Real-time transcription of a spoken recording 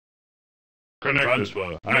Connected.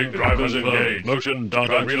 Transfer. Main drivers engaged. Motion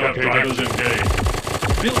data Relocating. drivers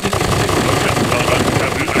engaged. Building Motion integrity. data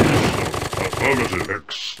captured. Affirmative.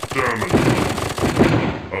 Exterminate.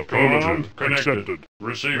 Affirmative. Connected.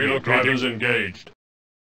 Receiving. Relocating. Drivers engaged.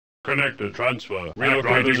 Connected. Transfer. Relocating.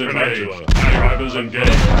 Drivers engaged. Transfer. Drivers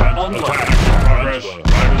engaged. Online. Progress. Transfer.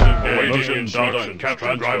 Drivers engaged. Awaiting Motion instruction. data.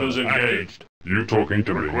 Capture. Drivers Transfer. engaged. You talking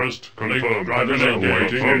to me? Request confirmed. Drivers Link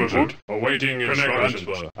engaged. awaiting Affirmative. input. Awaiting instructions.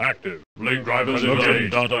 Transfer. Active. Link drivers Motion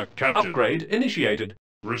engaged. data captured. Upgrade initiated.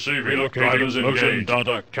 Receiving. Relocating. Drivers Motion engaged.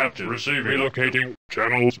 data captured. Receiving. Relocating.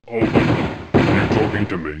 Channels open. You talking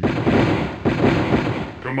to me?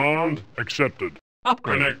 Command accepted.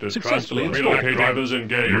 Upgrade Connected. successfully Transfer. installed. Relocating. Drivers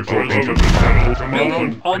engaged. You talking to me? Channel command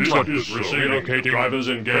Building online. accepted. Relocating. Drivers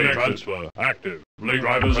engaged. Connected. Transfer. Active. Link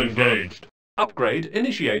drivers Confirmed. engaged. Upgrade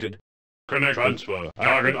initiated. Connected. Transfer.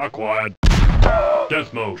 Target Active. acquired.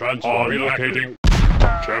 Death mode. Transfer. On Relocating.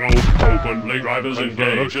 Channels open. Link drivers Confirmed.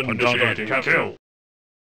 engaged. Motion Initiating. data Kill.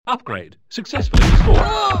 Upgrade successfully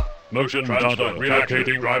installed. Motion Transfer. data.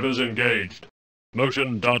 Relocating. Drivers engaged.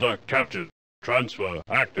 Motion data captured. Transfer.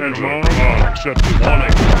 Active. Enter. Command accepted.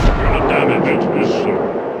 Warning. Unit damage. Is so.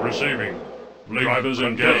 Receiving. Link drivers Death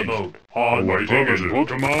engaged. mode. On waiting input.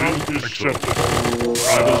 Command is accepted.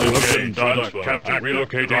 Drivers Motion engaged. data Transfer. captured.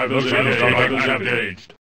 Relocating. Drivers Motion engaged. data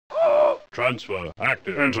engaged. Transfer.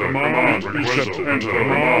 Active. Enter. Command accepted. Enter.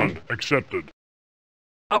 Command accepted.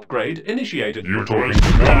 Upgrade initiated. You talking to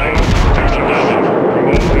me? Command is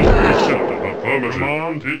accepted. Affirmative.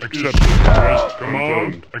 Command accepted. Request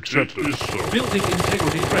command accepted. Is so. Building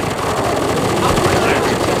integrity threat. Upgrade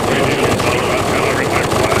successfully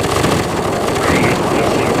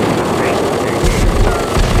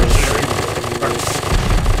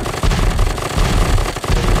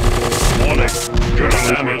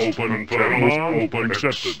Open. Channels open.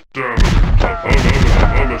 Accepted.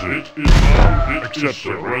 Affirmative. It is on.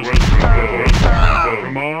 Accepted. Request confirmed.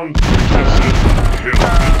 Command accepted. Kill.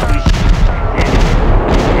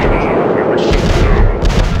 It is affirmative.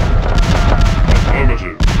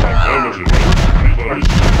 Affirmative.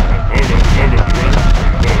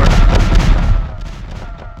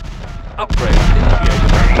 Upgrade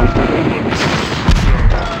initiated.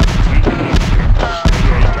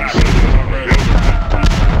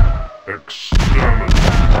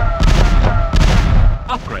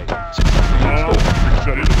 Upgrade successfully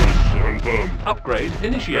installed. Upgrade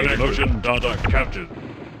initiated. Motion data captured.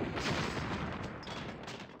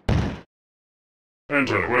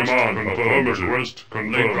 Enter. Command affirmative. Request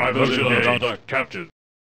Link confirmed. drivers Motion engaged. data Data captured.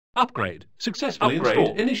 Upgrade successfully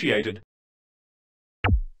installed. Initiated.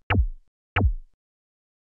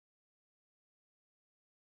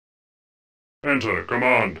 Enter.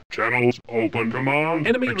 Command. Channels open. Command.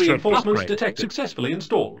 Enemy accepted. reinforcements Upgrade. detected. Successfully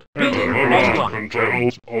installed. Enter. Building Command. online.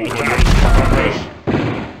 Channels open. Progress.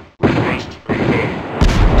 Request confirmed.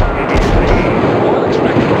 Enter. Oil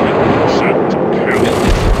extraction rate. Set. Kill.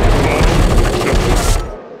 Building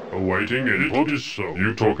Accepted. Awaiting input. It is so.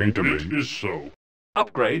 You talking to me? It is so.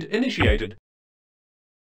 upgrade initiated.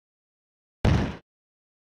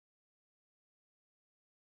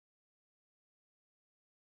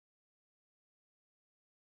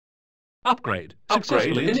 Upgrade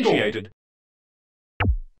successfully initiated.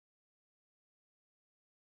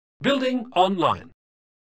 Building online.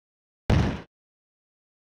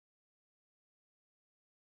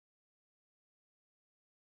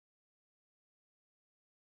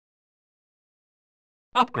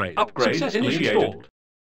 Upgrade successfully installed.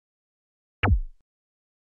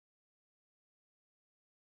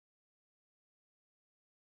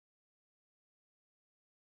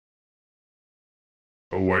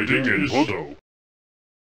 Awaiting input.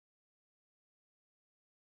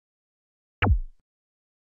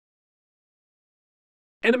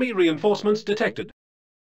 Enemy reinforcements detected.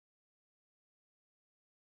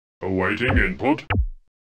 Awaiting input.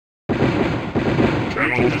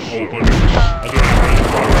 Channels open.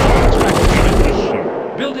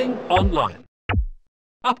 Building online.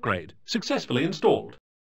 Upgrade successfully installed.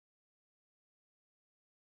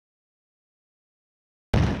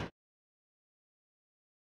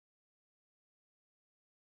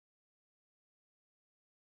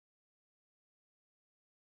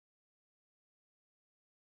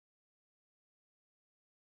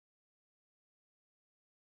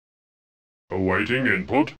 Awaiting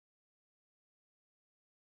input.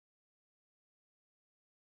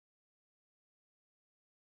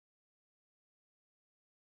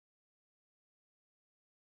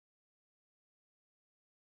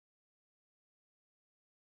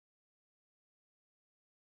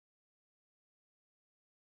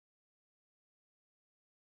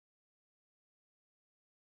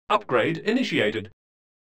 Upgrade initiated.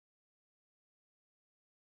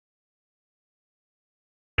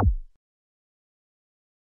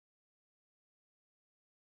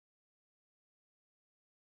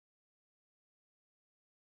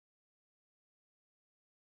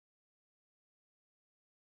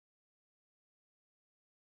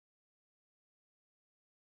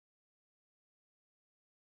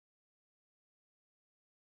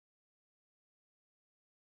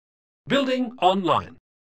 Building online.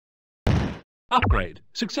 Upgrade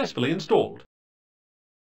successfully installed.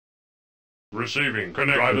 Receiving.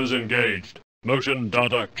 Connect. Drivers engaged. Motion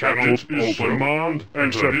data Channels captured. open. Command.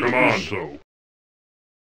 Enter Accept command. so.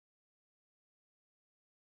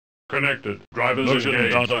 Connected. Drivers Motion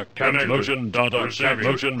engaged. data Connected. Motion data Receiving.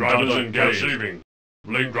 Motion Drivers data engaged. Receiving.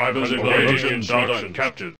 Link drivers Control. engaged. Motion Instruction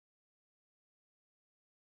captured.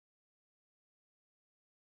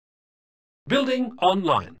 Building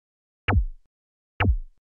online.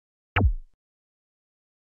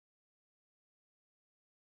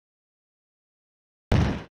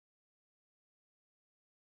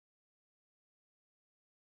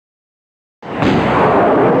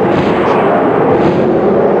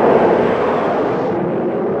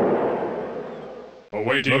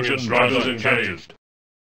 Awaiting Motion drivers data engaged.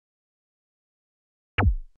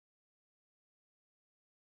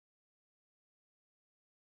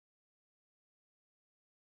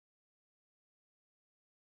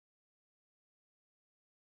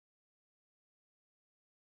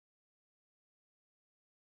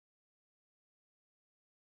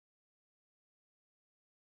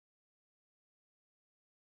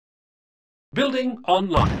 Building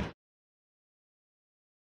online.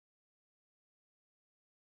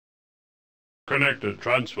 Connected.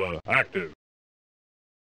 Transfer active.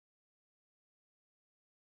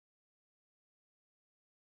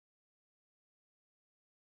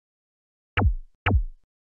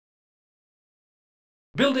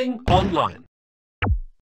 Building online.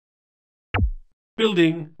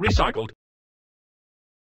 Building recycled.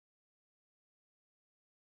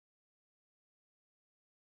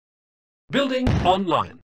 Building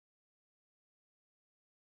online.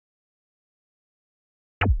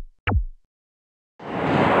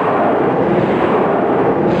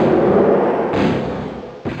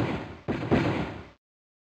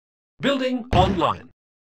 Building online.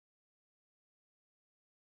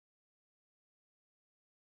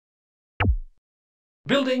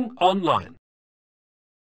 Building online.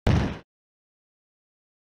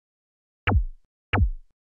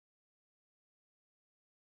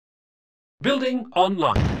 Building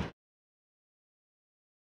online.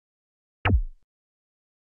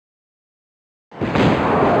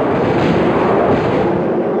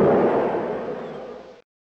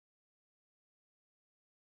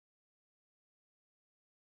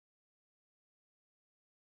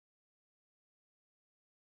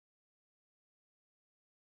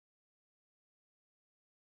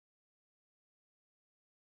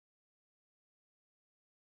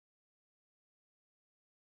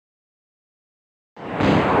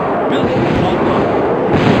 Building online.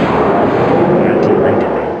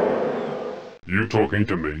 You talking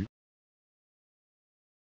to me?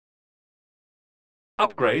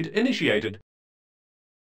 Upgrade initiated.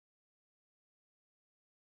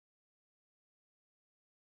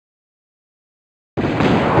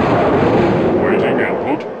 Waiting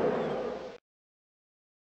input.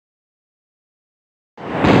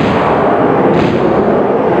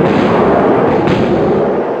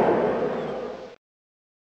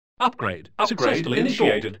 Upgrade successfully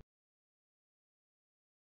initiated.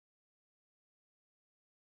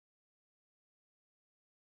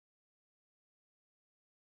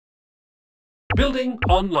 Building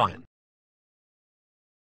online.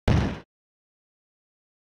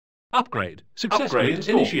 Upgrade successfully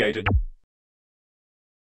initiated.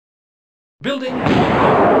 Building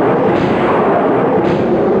online.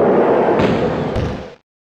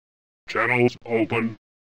 Channels open.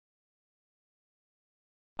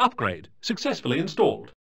 Upgrade successfully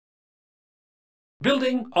installed.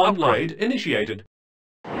 Building online. Upgrade initiated.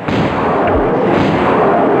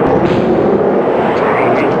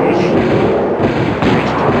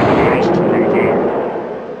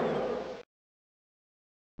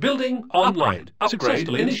 Building online.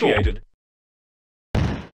 Successfully initiated.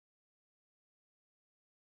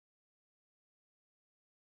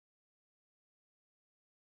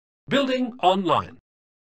 Building online.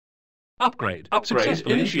 Upgrade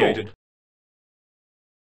successfully initiated.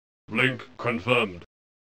 Link confirmed.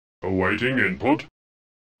 Awaiting input.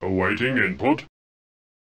 Awaiting input.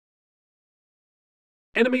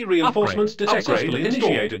 Enemy reinforcements detected. Successfully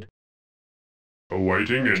initiated.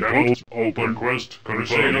 Awaiting in channels open. Request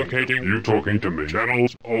confirmed. Relocating. You talking to me?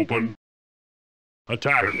 Channels open.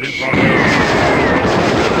 Attack in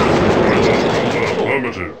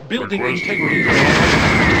Affirmative. Building Request integrity.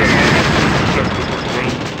 accepted.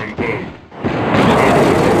 Request confirmed.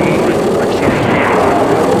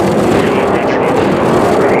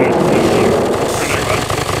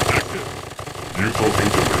 You talking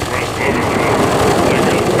to me? Request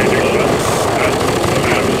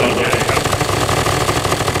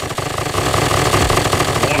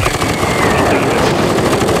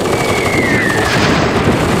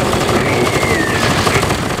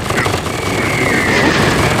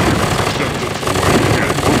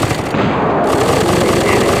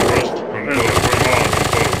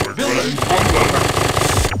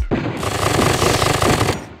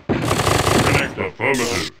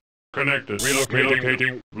Connected.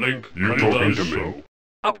 Relocating. Link. You talking to me?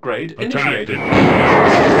 Upgrade Attack. initiated.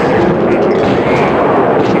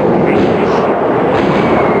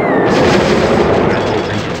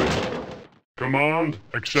 Command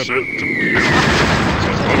accepted.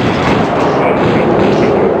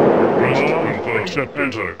 Accept.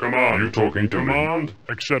 Enter. Command. You talking to command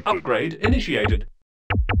accepted. Upgrade initiated.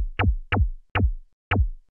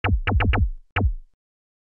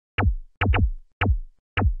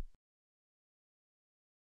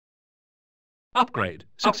 Upgrade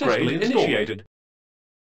successfully initiated.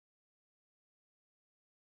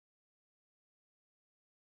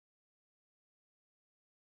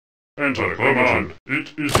 Enter. Command.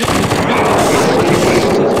 It is.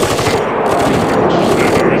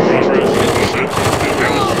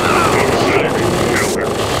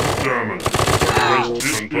 German.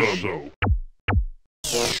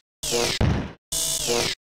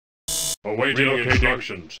 Awaiting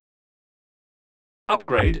instructions.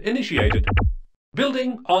 Upgrade initiated.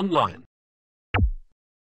 Building online.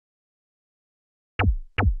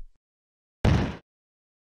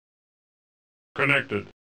 Connected.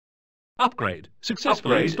 Upgrade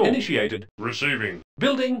successfully initiated. Receiving.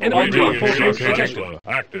 Building in Awaiting online forces instructions. protected.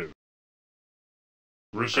 Active.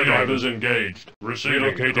 Receiving. Drivers engaged. Receiving.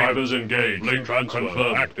 Relocating. Drivers engaged. Link transfer.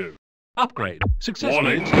 Confirmed. Active. Upgrade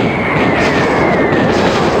successfully Warning. installed.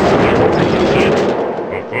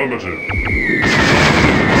 Affirmative.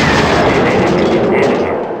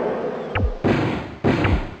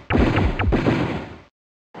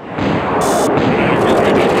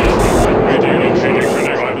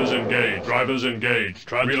 Drivers engaged. Drivers engaged.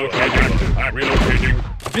 Relocating. Relocating.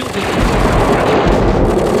 Building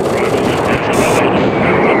Drivers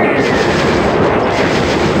engaged.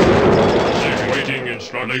 Waiting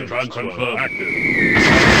instructions. Confirmed. Active.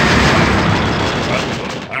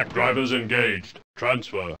 Transfer. Act. Drivers engaged.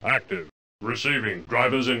 Transfer. Active. Receiving.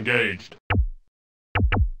 Drivers engaged.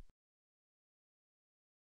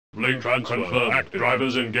 Link transfer. Confirmed. Active.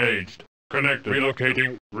 Drivers engaged. Connected.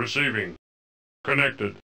 Relocating. Receiving.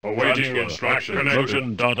 Connected. Awaiting instructions. Connected.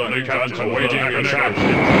 Motion data. Link transfer. Awaiting instructions.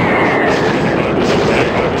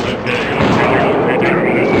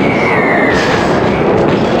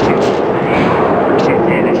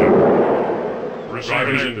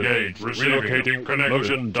 Drivers engaged. Drivers engaged. Relocating. Connected.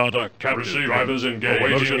 Motion data. Captured. Drivers engaged.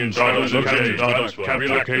 Awaiting drivers engaged.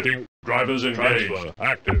 Relocating. Drivers engaged.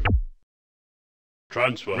 Active.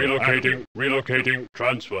 Transfer. Relocating. Relocating.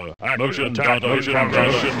 Transfer. Motion data. Motion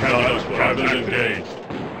data. Drivers engaged.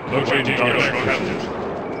 Motion data. Captured.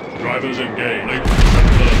 Drivers engaged. Link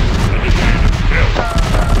confirmed. Kill.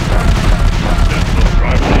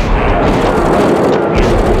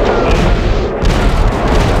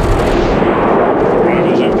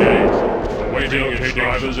 Drivers engaged. Awaiting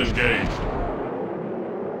drivers engaged.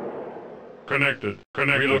 Connected.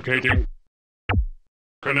 Connected. Relocating.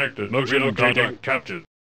 Connected. Motion data captured.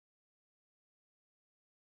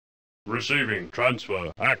 Receiving.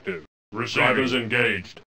 Transfer. Active. Drivers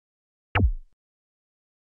engaged.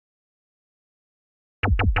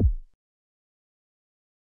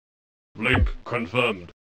 Link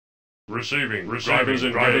confirmed. Receiving. Drivers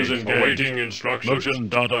engaged. Awaiting instructions. Motion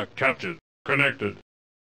data captured. Connected.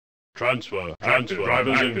 Transfer. Transfer.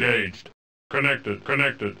 Drivers engaged. Connected.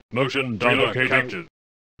 Connected. Motion data captured.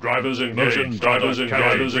 Drivers engaged. Motion drivers engaged.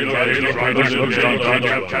 Drivers engaged. Drivers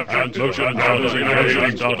engaged. Motion drivers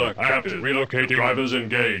engaged. Data captured. Relocating. Drivers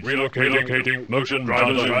engaged. Relocating. Motion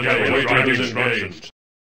drivers engaged. Drivers engaged.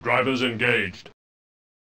 Drivers engaged.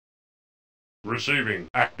 Receiving.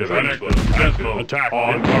 Active. Connected. Attack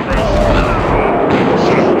on progress.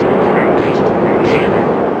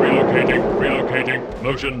 Relocating. Relocating.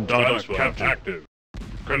 Motion data captured. Active.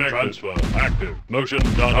 Connected. Transfer. Active. Motion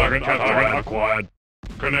data captured. Acquired.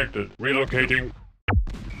 Connected. Relocating.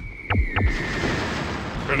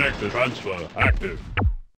 Connected. Transfer. Active.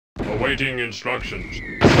 Awaiting instructions.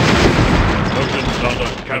 Motion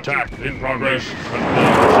data. Attack in progress.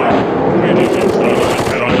 Confirmed. Waiting instructions.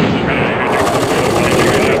 Drivers engaged.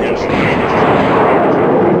 Awaiting instructions.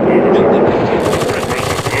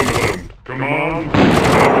 Confirmed. Command.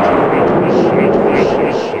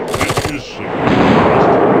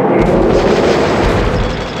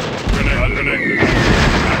 Connected.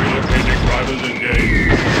 Relocating drivers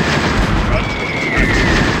engaged.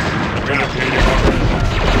 Relocating operators.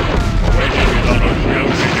 Awaiting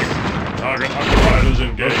instructions. Target operators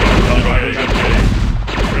engaged. Drivers engaged.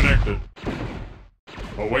 Connected.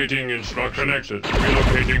 Awaiting instruction. Connected.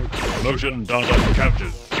 Relocating. Motion data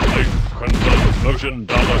captured. Link confirmed. Motion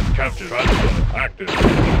data captured. Transfer active.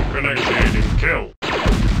 Connecting. Kill.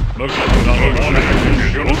 Motion data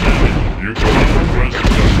active. Unit damage. You request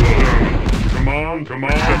accepted. Command.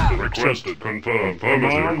 Accepted. Requested. Confirmed.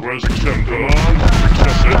 Command. Request accepted. Command.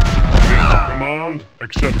 Accepted. Command.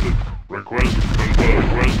 Accepted. Request confirmed.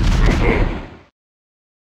 Request confirmed.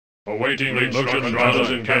 Awaiting motion data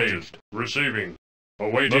engaged. Receiving.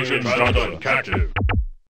 Awaiting data captured.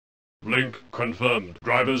 Link confirmed.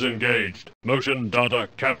 Drivers engaged. Motion data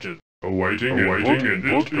captured. Awaiting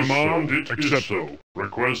input. Command. Accept so.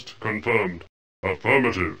 Request confirmed.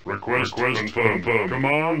 Affirmative. Request confirmed.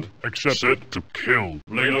 Command. Accept. Set to kill.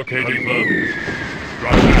 Relocating verb.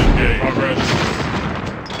 Drivers engaged. Progress.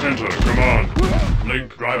 Enter. Command.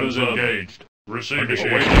 Link. Drivers engaged. Receiving.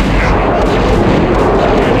 Awaiting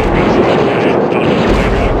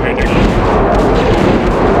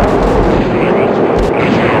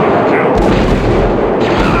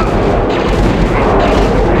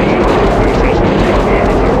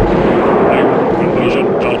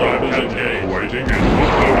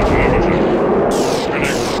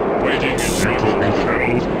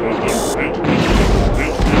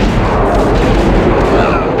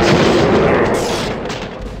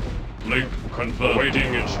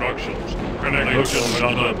Awaiting instructions. Connect. Motion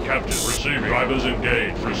data captured. Receiving. Drivers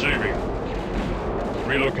engaged. Receiving.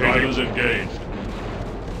 Relocating. Drivers engaged.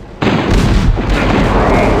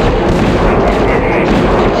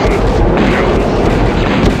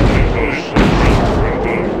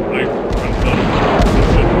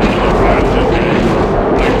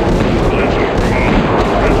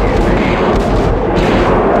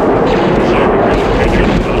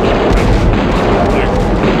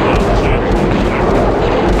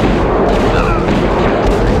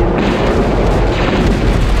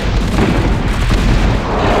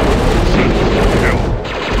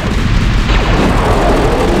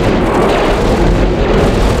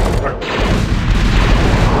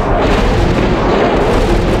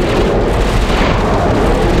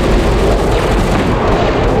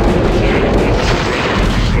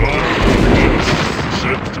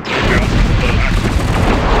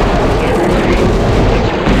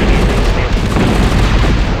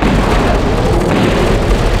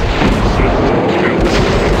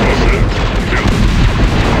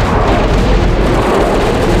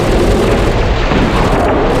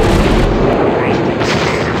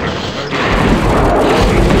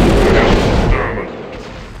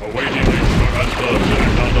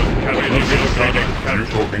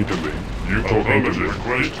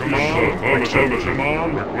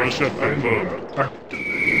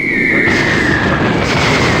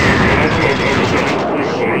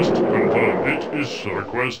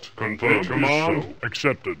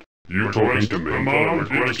 Accepted. You talking to me? Command.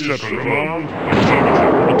 Accepted. Command.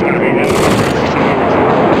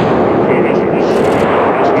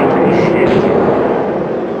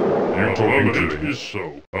 You talking to me? Is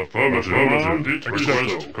so. Affirmative. Command.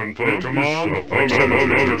 Accept. Confirm. Command.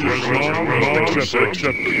 Affirmative. Accept.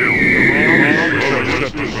 Accept. Kill.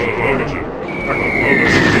 Accept. Affirmative.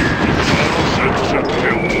 Accept.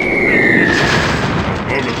 Kill.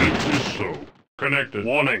 Affirmative. Is so. Connected.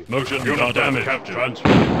 Warning. Motion unit damage. Capture. Transfer.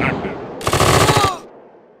 Active.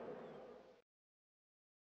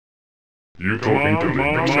 You talking to me?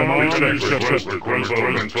 Request.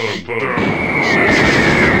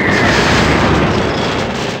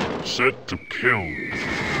 Set to kill.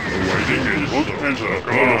 Awaiting input. Enter.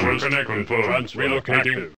 Command. Connected.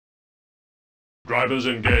 Relocating. Drivers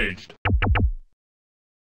engaged.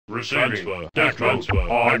 Receiving. Transfer.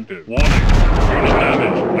 Active. Warning. Unit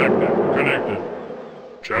damage. Active. Connected.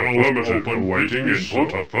 Channel open. Awaiting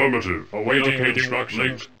input. Affirmative. Awaiting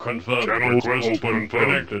instructions. Confirmed. Channel open.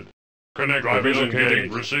 Connected. Connect. Drivers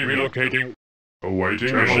engaged. Receiving. Relocating. Awaiting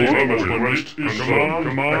channel open. Confirmed.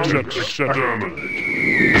 Command. Accept. Terminate.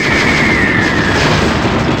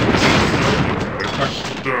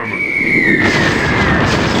 Exterminate.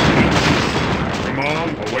 Command.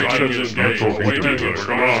 command. Awaiting instruction. Awaiting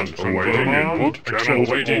command. Awaiting input. Channel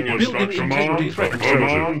awaiting instruction. Command.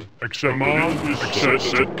 Command. Accept command. Accept.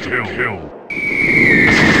 Set. Kill.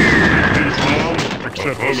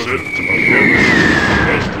 Accept. Set.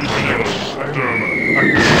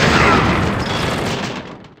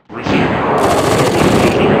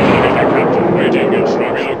 Waiting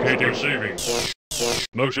instruction. Relocating. Receiving.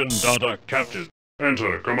 Motion data captured.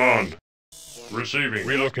 Enter. Command. Receiving.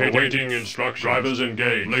 Relocating. Awaiting instruction. Drivers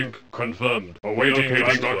engaged. Link confirmed. Awaiting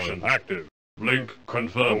instruction. Active. Link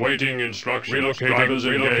confirmed. Awaiting instruction. Relocating. Drivers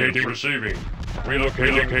engaged. Receiving.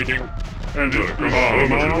 Relocating. Enter.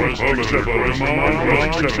 Command. Accept.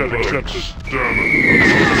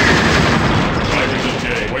 Drivers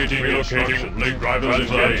engaged. Waiting instruction. Link drivers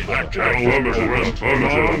engaged. Active.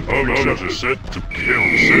 Affirmative. Set to kill.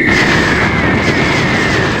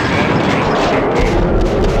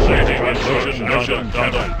 Motion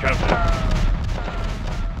data captured.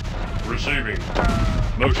 Receiving.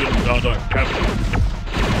 Motion data captured.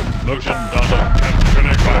 Motion data captured.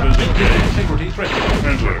 Connect drivers engaged. Integrity threatened.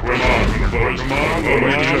 Enter. Command.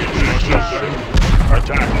 Awaiting instruction.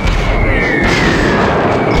 Attack.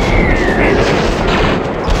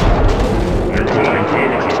 Enter. Command. Building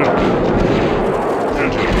integrity threatened.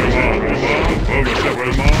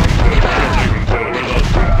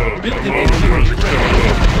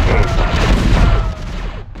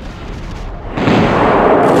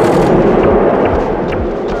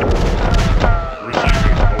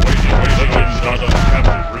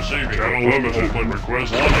 Limited.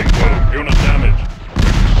 Request. Warning. Unit damage.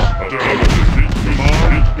 Affirmative.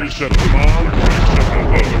 Command. Accept command. Accept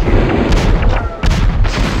affirmative.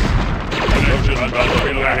 Connection data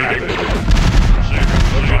relocating. Receiving.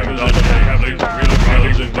 Drivers engaged.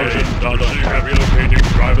 Relocating. Motion data. Relocating.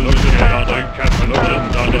 Drivers engaged. Captain. Motion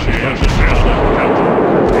data. Motion data. Captain.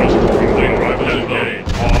 Request. Complete. Drivers engaged.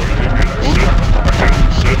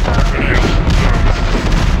 Set. Connect.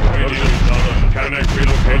 Motion data. Connect.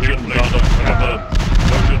 Relocation. Data. Confirmed.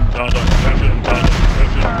 Motion data. Motion data.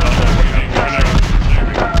 Motion data. Waiting. Connect.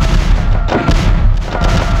 Receiving.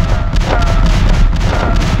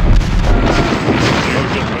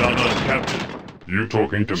 Motion data captured. You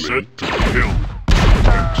talking to me? Set to kill.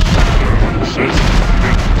 Set.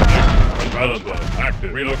 Next.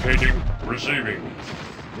 Active. Relocating. Receiving.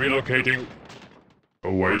 Relocating.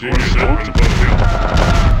 Awaiting. Set to kill.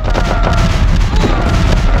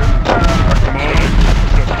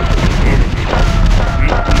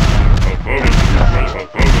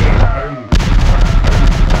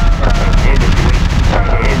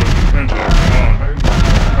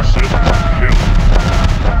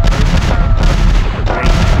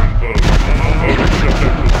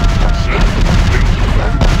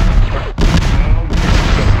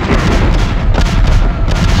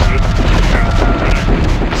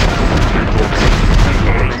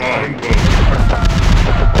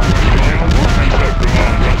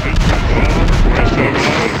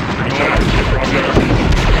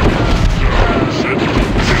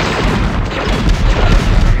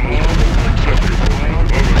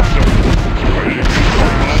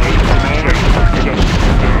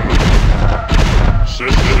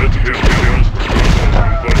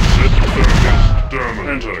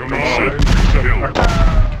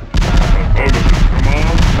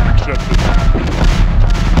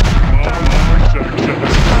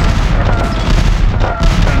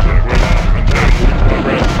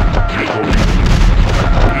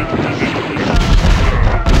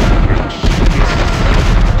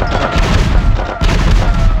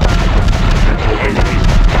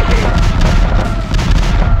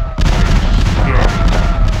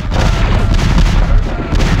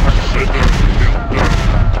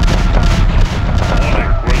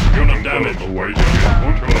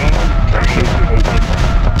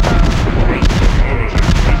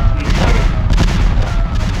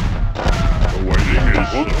 Awaiting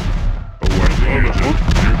is